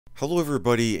Hello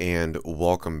everybody and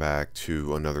welcome back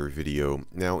to another video.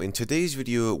 Now in today's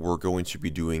video we're going to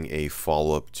be doing a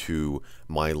follow-up to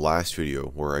my last video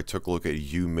where I took a look at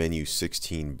uMenu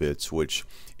 16 bits, which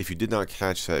if you did not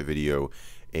catch that video,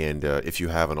 and if you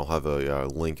haven't, I'll have a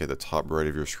link at the top right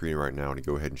of your screen right now to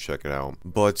go ahead and check it out.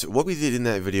 But what we did in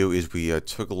that video is we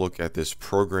took a look at this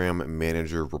Program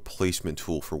Manager replacement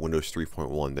tool for Windows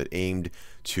 3.1 that aimed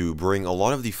to bring a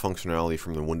lot of the functionality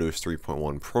from the Windows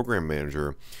 3.1 Program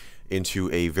Manager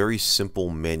into a very simple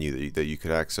menu that you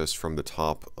could access from the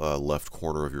top left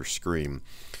corner of your screen.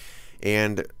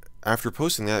 And after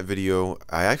posting that video,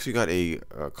 I actually got a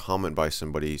comment by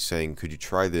somebody saying, could you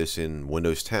try this in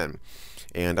Windows 10?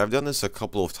 And I've done this a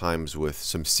couple of times with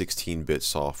some 16-bit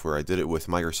software. I did it with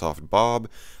Microsoft Bob,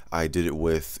 I did it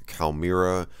with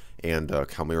Calmira and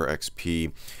Calmira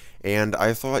XP. And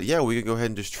I thought, yeah, we could go ahead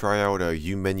and just try out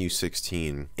uMenu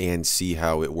 16 and see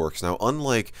how it works. Now,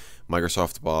 unlike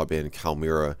Microsoft Bob and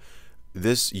Calmira,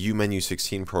 this uMenu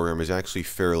 16 program is actually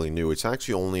fairly new. It's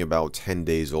actually only about 10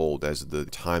 days old as of the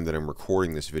time that I'm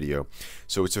recording this video.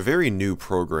 So it's a very new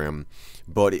program,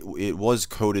 but it was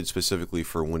coded specifically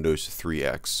for Windows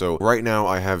 3X. So right now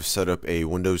I have set up a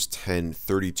Windows 10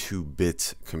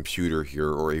 32-bit computer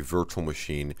here, or a virtual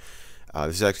machine.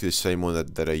 This is actually the same one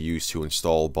that I used to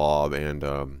install Bob and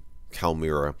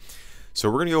Calmira. So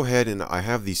we're going to go ahead, and I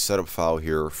have the setup file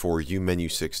here for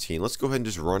uMenu 16. Let's go ahead and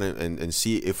just run it and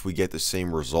see if we get the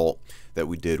same result that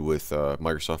we did with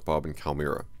Microsoft Bob and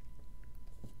Calmira.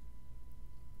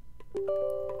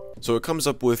 So it comes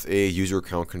up with a user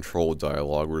account control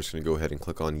dialog. We're just going to go ahead and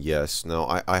click on yes.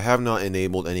 Now I have not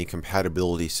enabled any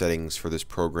compatibility settings for this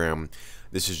program.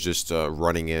 This is just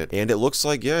running it, and it looks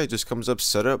like, yeah, it just comes up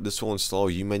setup. This will install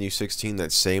uMenu 16,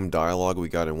 that same dialog we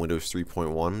got in Windows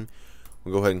 3.1.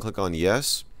 We'll go ahead and click on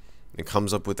yes. It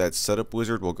comes up with that setup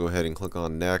wizard. We'll go ahead and click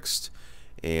on next,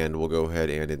 and we'll go ahead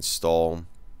and install.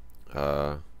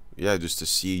 Yeah, just to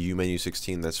see uMenu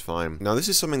 16, that's fine. Now this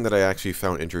is something that I actually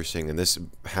found interesting, and this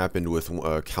happened with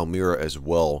Calmira as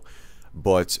well.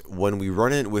 But when we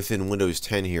run it within Windows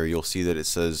 10 here, you'll see that it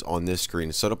says on this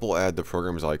screen, setup will add the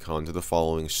program's icon to the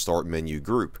following start menu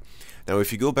group. Now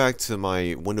if you go back to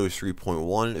my Windows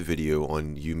 3.1 video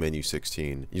on uMenu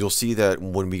 16, you'll see that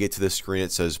when we get to this screen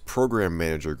it says Program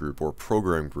Manager Group or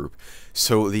Program Group.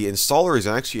 So the installer is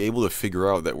actually able to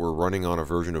figure out that we're running on a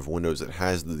version of Windows that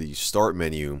has the start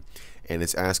menu, and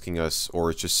it's asking us, or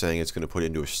it's just saying it's going to put it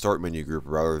into a start menu group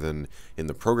rather than in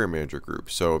the Program Manager group.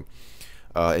 So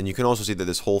and you can also see that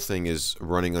this whole thing is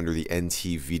running under the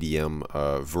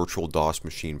ntvdm virtual DOS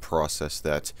machine process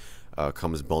that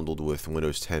comes bundled with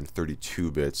Windows 10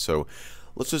 32-bit. So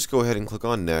let's just go ahead and click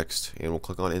on next, and we'll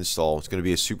click on install. It's going to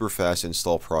be a super fast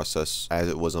install process as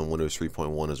it was on Windows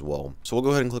 3.1 as well. So we'll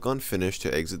go ahead and click on finish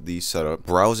to exit the setup.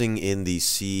 Browsing in the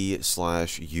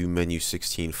C/uMenu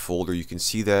 16 folder, you can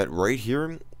see that right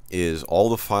here is all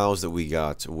the files that we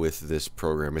got with this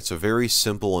program. It's a very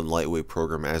simple and lightweight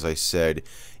program, as I said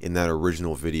in that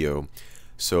original video.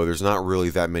 So there's not really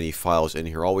that many files in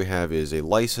here. All we have is a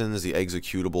license, the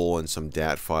executable, and some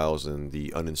DAT files, and the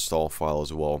uninstall file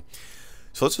as well.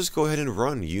 So let's just go ahead and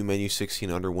run uMenu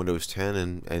 16 under Windows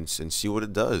 10 and see what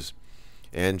it does.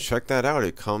 And check that out.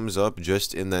 It comes up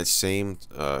just in that same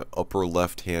upper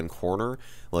left hand corner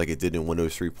like it did in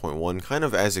Windows 3.1, kind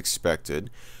of as expected.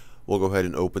 We'll go ahead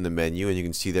and open the menu, and you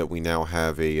can see that we now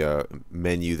have a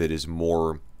menu that is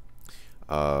more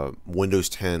Windows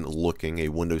 10 looking, a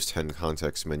Windows 10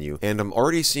 context menu. And I'm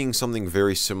already seeing something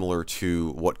very similar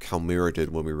to what Calmira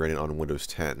did when we ran it on Windows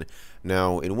 10.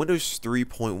 Now, in Windows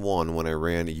 3.1, when I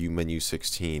ran uMenu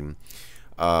 16,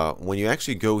 when you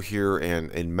actually go here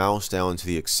and mouse down to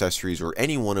the accessories or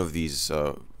any one of these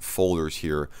folders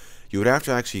here, you would have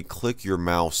to actually click your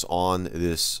mouse on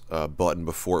this button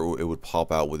before it would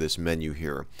pop out with this menu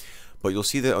here. But you'll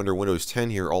see that under Windows 10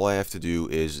 here, all I have to do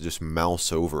is just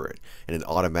mouse over it, and it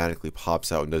automatically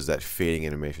pops out and does that fading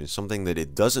animation, something that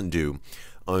it doesn't do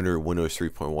under Windows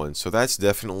 3.1. So that's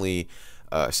definitely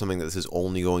something that this is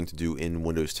only going to do in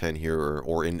Windows 10 here,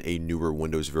 or in a newer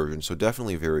Windows version. So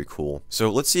definitely very cool. So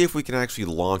let's see if we can actually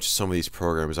launch some of these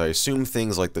programs. I assume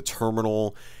things like the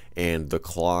terminal and the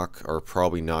clock are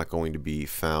probably not going to be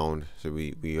found. So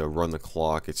we run the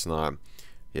clock. It's not,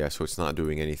 yeah, so it's not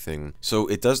doing anything. So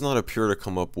it does not appear to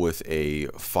come up with a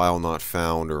file not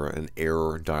found or an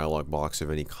error dialog box of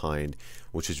any kind,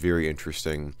 which is very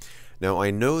interesting. Now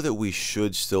I know that we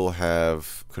should still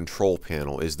have control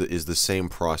panel is the same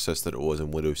process that it was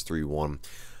in Windows 3.1.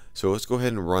 So let's go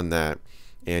ahead and run that.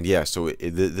 And yeah, so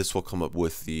this will come up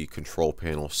with the control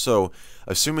panel. So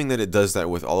assuming that it does that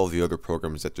with all of the other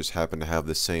programs that just happen to have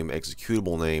the same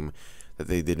executable name that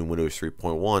they did in Windows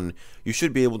 3.1, you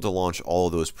should be able to launch all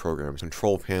of those programs.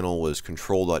 Control panel was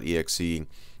control.exe in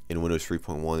Windows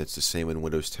 3.1. It's the same in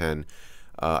Windows 10.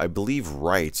 I believe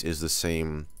write is the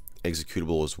same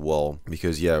executable as well,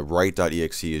 because yeah,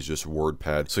 write.exe is just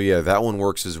WordPad. So yeah, that one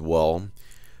works as well.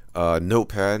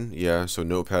 Notepad, yeah, so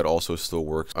Notepad also still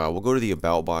works. We'll go to the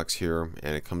About box here,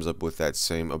 and it comes up with that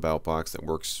same About box that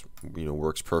works,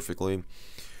 works perfectly.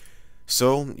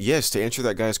 So yes, to answer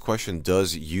that guy's question,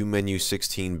 does uMenu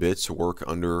 16 bits work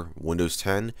under Windows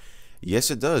 10?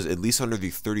 Yes, it does, at least under the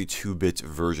 32-bit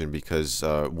version, because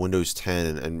Windows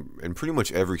 10 and pretty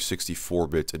much every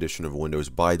 64-bit edition of Windows,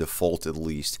 by default at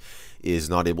least, is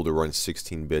not able to run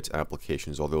 16-bit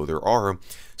applications, although there are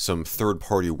some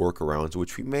third-party workarounds,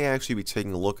 which we may actually be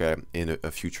taking a look at in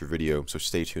a future video, so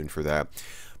stay tuned for that.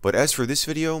 But as for this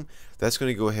video, that's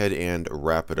going to go ahead and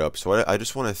wrap it up. So I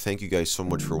just want to thank you guys so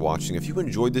much for watching. If you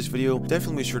enjoyed this video,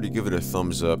 definitely be sure to give it a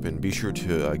thumbs up, and be sure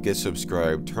to get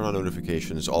subscribed, turn on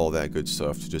notifications, all of that good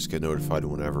stuff to just get notified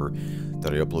whenever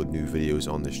that I upload new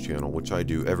videos on this channel, which I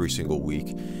do every single week.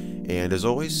 And as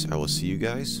always, I will see you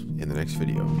guys in the next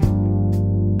video.